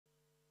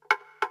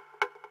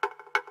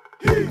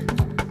Malo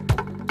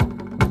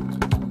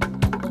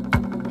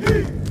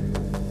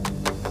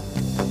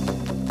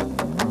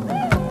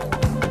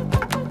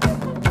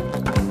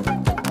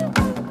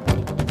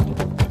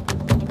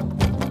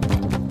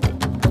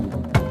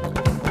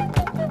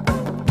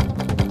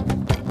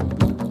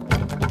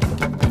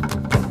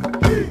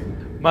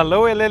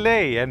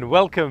elele and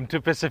welcome to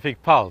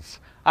Pacific Pulse.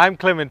 I'm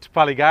Clement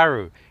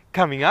Paligaru.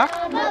 Coming up,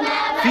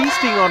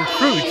 feasting on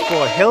fruits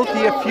for a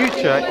healthier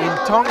future in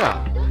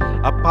Tonga.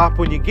 A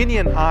Papua New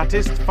Guinean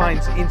artist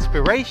finds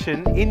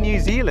inspiration in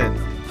New Zealand.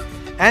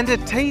 And a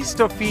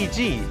taste of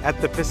Fiji at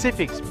the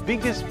Pacific's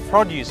biggest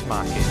produce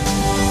market.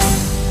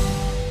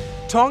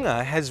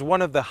 Tonga has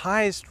one of the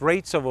highest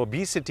rates of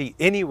obesity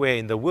anywhere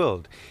in the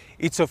world.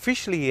 It's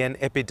officially an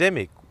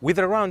epidemic, with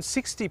around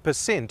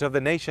 60% of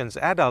the nation's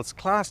adults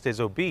classed as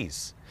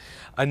obese.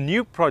 A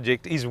new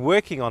project is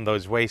working on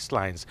those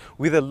waistlines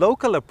with a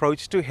local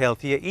approach to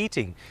healthier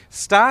eating,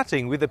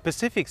 starting with the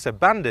Pacific's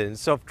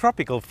abundance of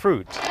tropical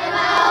fruit.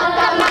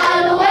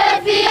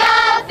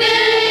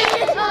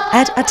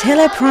 At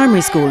Atele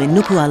Primary School in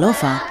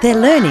Nuku'alofa, they're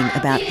learning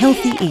about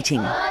healthy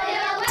eating.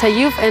 The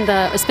youth and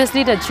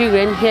especially the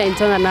children here in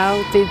Tonga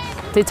now,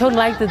 they don't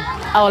like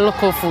our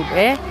local food.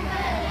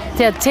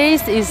 Their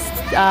taste is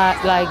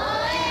like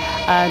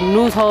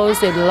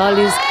noodles and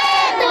lollies.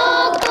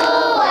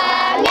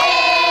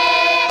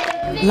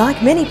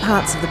 Like many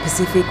parts of the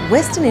Pacific,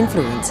 Western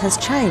influence has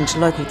changed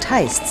local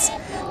tastes.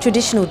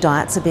 Traditional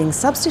diets are being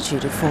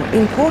substituted for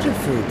imported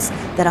foods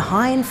that are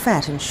high in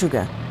fat and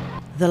sugar.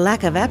 The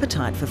lack of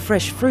appetite for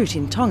fresh fruit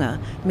in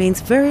Tonga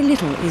means very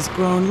little is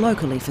grown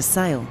locally for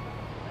sale.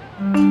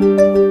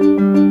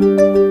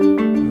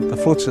 The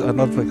fruits are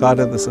not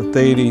regarded as a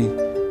daily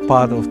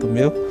part of the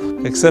meal,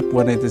 except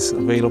when it is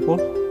available.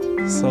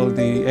 So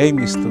the aim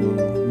is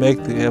to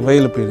make the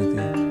availability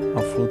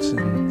of fruits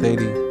in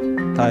daily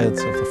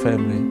diets of the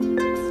family.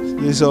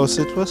 These are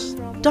citrus.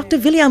 Dr.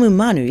 Vilyamu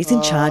Manu is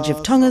in charge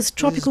of Tonga's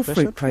Tropical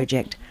Fruit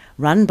Project,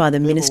 run by the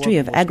Ministry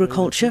of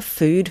Agriculture,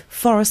 Food,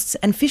 Forests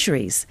and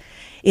Fisheries.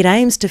 It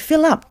aims to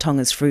fill up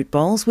Tonga's fruit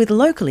bowls with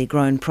locally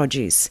grown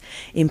produce,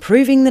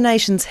 improving the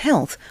nation's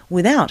health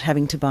without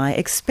having to buy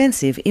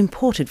expensive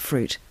imported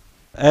fruit.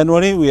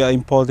 Annually we are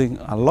importing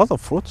a lot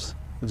of fruits,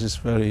 which is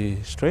very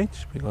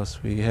strange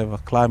because we have a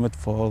climate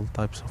for all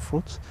types of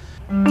fruits.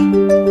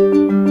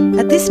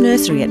 At this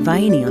nursery at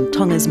Vaini on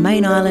Tonga's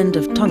main island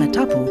of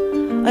Tongatapu,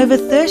 over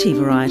 30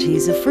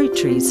 varieties of fruit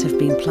trees have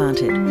been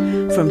planted,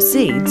 from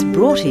seeds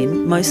brought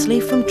in mostly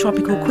from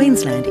tropical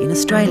Queensland in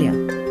Australia.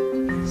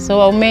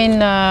 So our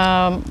main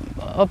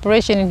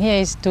operation in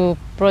here is to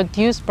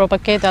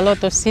propagate a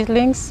lot of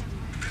seedlings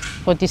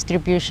for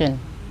distribution.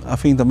 I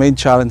think the main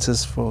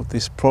challenges for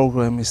this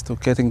program is to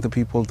getting the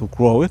people to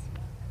grow it.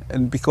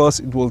 And because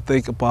it will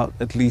take about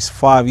at least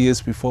 5 years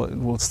before it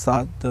will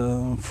start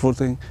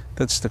fruiting,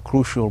 that's the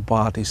crucial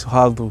part, is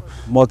how to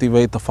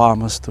motivate the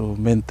farmers to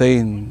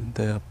maintain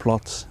their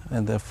plots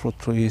and their fruit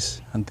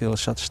trees until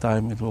such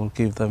time it will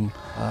give them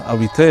a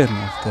return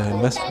of their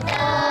investment.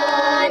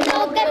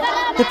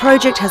 The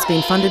project has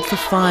been funded for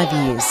 5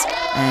 years,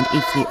 and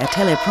if the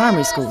Atele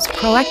Primary School's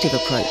proactive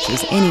approach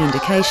is any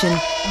indication,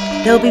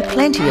 there'll be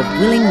plenty of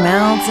willing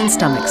mouths and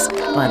stomachs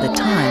by the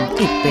time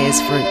it bears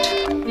fruit.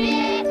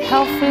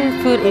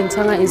 Healthy food in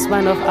Tonga is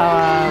one of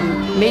our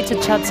major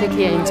charter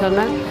here in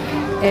Tonga,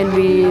 and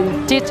we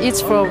teach it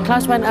from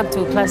class 1 up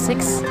to class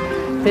 6.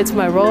 That's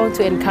my role,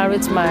 to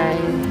encourage my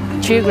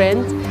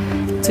children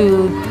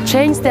to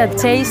change their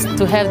taste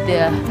to have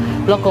their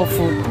local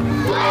food.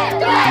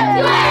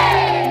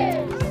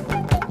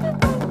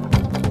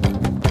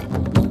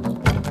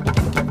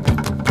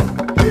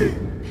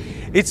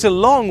 It's a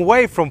long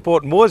way from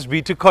Port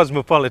Moresby to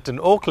cosmopolitan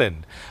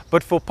Auckland,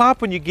 but for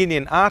Papua New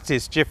Guinean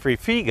artist Jeffrey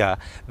Feeger,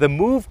 the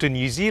move to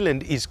New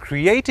Zealand is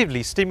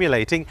creatively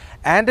stimulating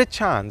and a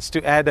chance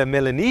to add a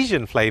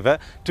Melanesian flavour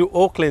to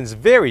Auckland's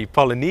very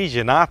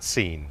Polynesian art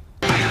scene.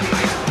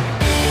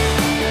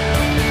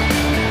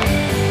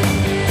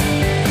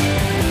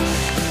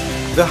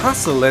 The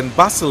hustle and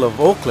bustle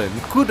of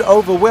Auckland could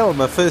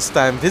overwhelm a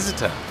first-time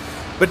visitor,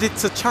 but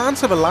it's a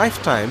chance of a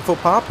lifetime for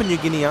Papua New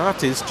Guinea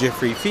artist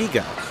Jeffrey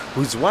Feeger,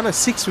 who's won a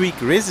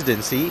 6-week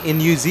residency in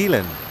New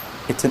Zealand.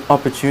 It's an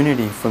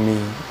opportunity for me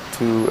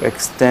to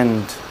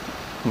extend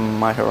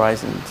my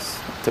horizons,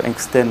 to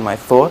extend my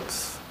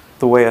thoughts,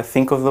 the way I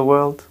think of the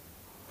world,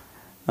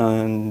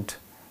 and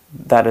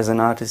that as an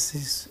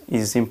artist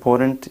is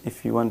important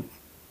if you want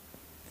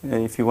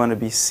to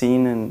be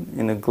seen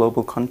in a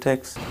global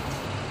context.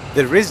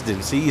 The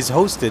residency is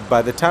hosted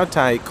by the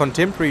Tautai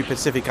Contemporary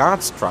Pacific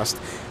Arts Trust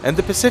and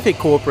the Pacific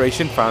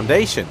Cooperation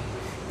Foundation.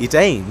 It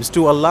aims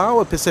to allow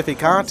a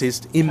Pacific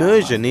artist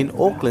immersion in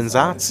Auckland's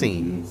art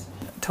scene.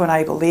 To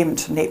enable them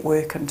to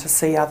network and to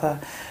see other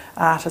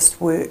artists'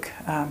 work,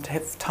 to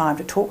have time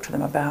to talk to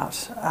them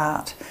about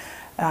art,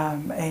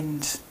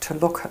 and to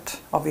look at,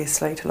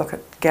 obviously, to look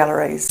at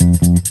galleries.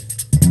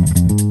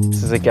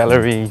 This is a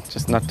gallery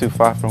just not too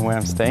far from where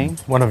I'm staying.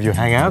 One of your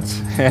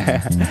hangouts?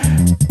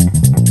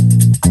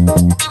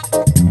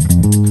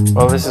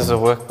 Well, this is a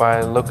work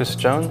by Lucas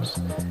Jones.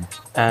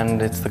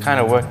 And it's the kind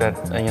of work that,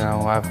 you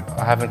know,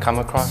 I haven't come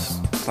across.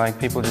 It's like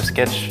people just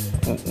sketch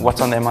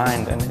what's on their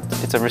mind, and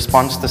it's a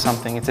response to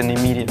something. It's an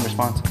immediate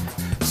response.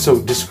 So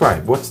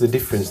describe, what's the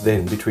difference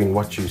then between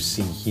what you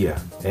see here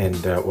and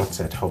what's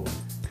at home?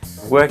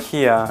 Work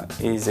here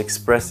is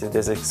expressive.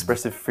 There's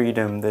expressive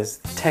freedom. There's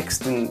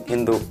text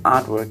in the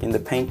artwork, in the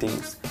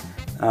paintings.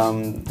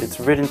 It's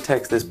written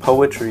text. There's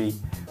poetry.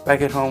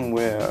 Back at home,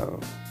 where,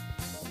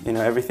 you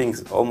know,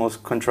 everything's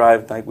almost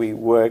contrived. Like, we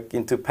work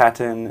into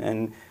pattern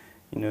and,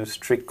 you know,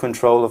 strict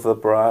control of the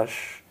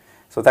brush.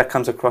 So that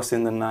comes across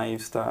in the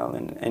naive style,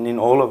 and in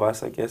all of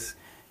us, I guess,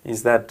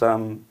 is that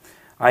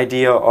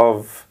idea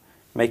of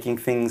making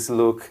things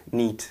look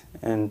neat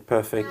and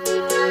perfect.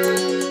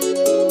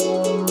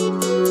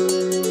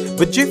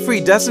 But Jeffrey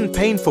doesn't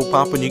paint for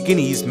Papua New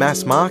Guinea's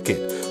mass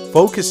market,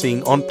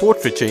 focusing on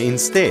portraiture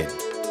instead.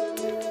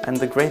 And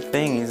the great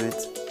thing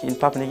is, in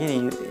Papua New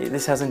Guinea,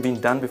 this hasn't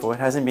been done before. It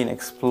hasn't been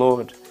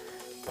explored.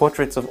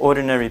 Portraits of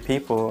ordinary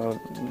people,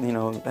 you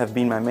know, have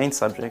been my main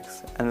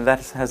subjects, and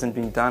that hasn't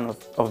been done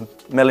of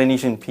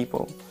Melanesian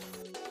people.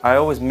 I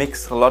always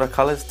mix a lot of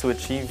colors to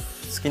achieve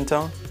skin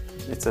tone.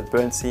 It's a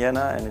burnt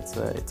sienna and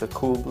it's a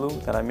cool blue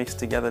that I mix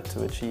together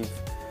to achieve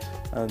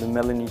the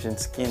Melanesian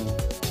skin.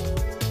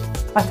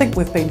 I think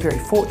we've been very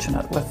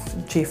fortunate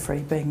with Jeffrey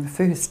being the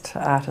first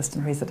artist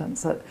in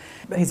residence. That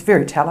he's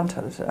very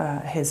talented,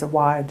 has a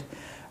wide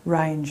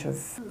range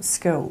of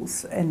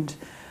skills, and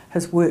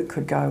his work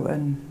could go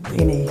in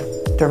any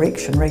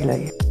direction,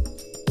 really.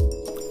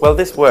 Well,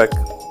 this work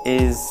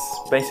is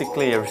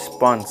basically a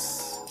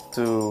response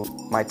to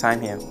my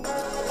time here.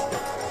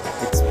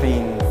 It's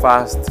been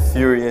fast,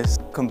 furious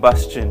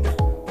combustion,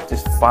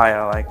 just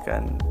fire, like,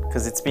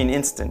 because it's been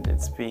instant.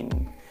 It's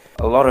been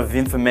a lot of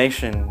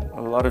information,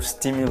 a lot of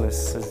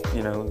stimulus,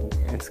 you know,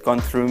 it's gone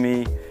through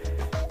me,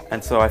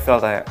 and so I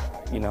felt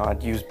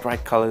I'd use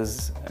bright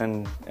colors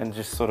and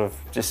just sort of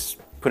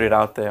put it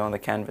out there on the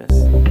canvas.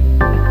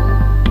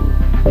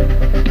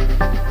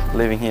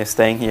 Living here,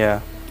 staying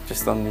here,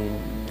 just on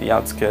the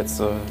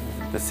outskirts of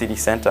the city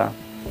centre,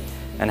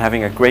 and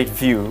having a great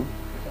view,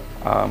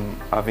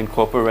 I've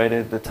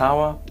incorporated the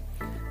tower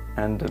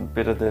and a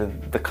bit of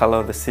the colour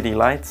of the city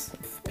lights.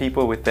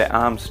 People with their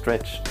arms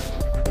stretched.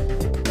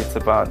 It's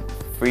about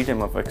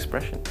freedom of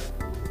expression.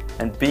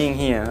 And being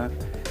here,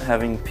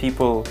 having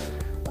people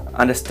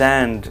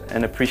understand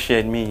and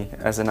appreciate me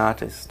as an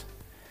artist,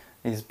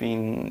 has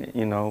been,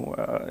 you know,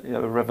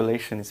 a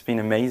revelation. It's been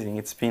amazing.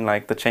 It's been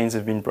like the chains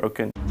have been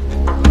broken.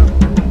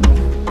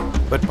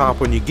 But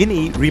Papua New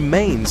Guinea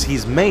remains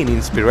his main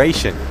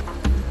inspiration.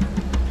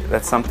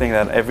 That's something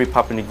that every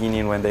Papua New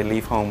Guinean, when they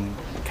leave home,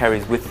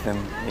 carries with them,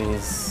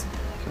 is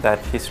that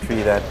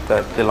history,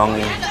 that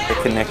belonging, the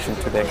connection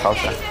to their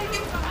culture.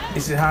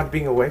 Is it hard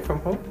being away from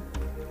home?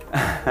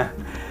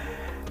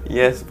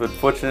 Yes, but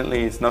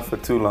fortunately it's not for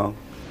too long.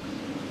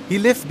 He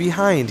left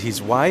behind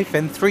his wife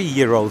and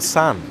 3-year-old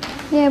son.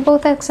 Yeah,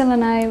 both Axel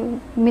and I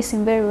miss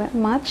him very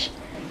much.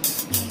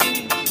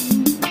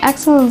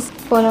 Axel's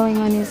following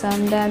on his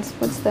dad's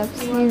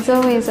footsteps. He's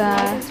always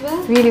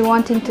really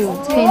wanting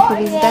to paint with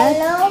his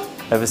dad.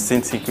 Ever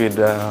since he could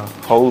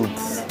hold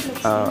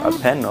a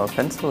pen or a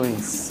pencil,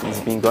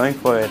 he's been going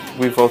for it.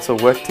 We've also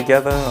worked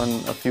together on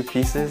a few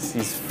pieces.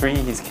 He's free,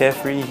 he's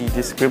carefree, he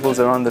just scribbles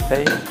around the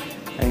page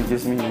and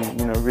gives me,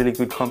 you know, really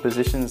good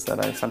compositions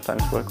that I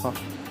sometimes work on.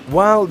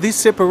 While this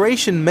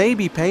separation may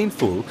be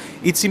painful,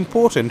 it's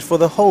important for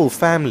the whole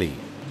family.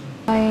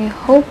 I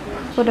hope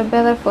for the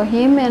better for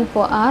him and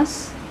for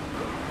us.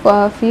 For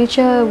our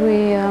future,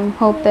 we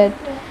hope that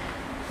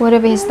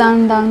whatever he's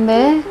done down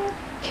there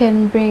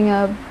can bring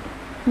a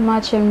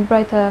much and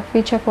brighter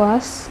future for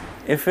us.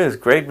 It feels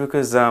great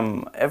because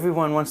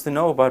everyone wants to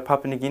know about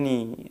Papua New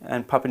Guinea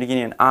and Papua New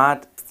Guinean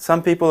art.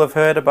 Some people have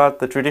heard about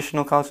the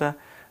traditional culture,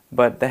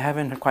 but they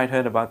haven't quite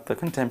heard about the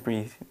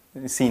contemporary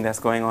scene that's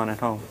going on at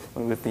home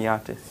with the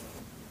artists.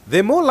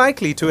 They're more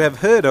likely to have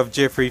heard of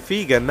Jeffrey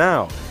Feeger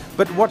now,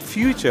 but what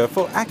future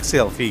for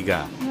Axel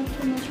Feeger?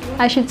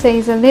 I should say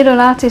he's a little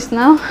artist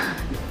now.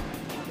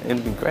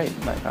 It'll be great,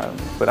 like,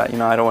 but I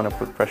don't want to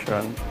put pressure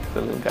on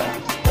the little guy.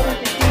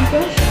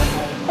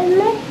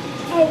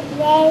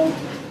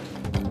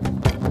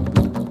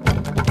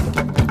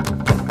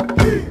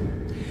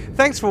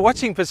 Thanks for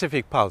watching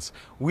Pacific Pulse.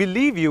 We'll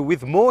leave you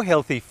with more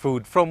healthy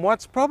food from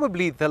what's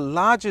probably the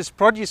largest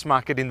produce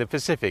market in the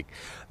Pacific.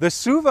 The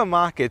Suva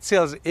market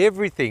sells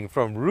everything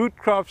from root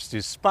crops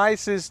to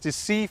spices to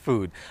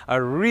seafood.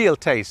 A real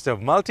taste of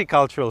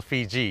multicultural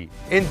Fiji.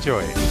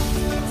 Enjoy.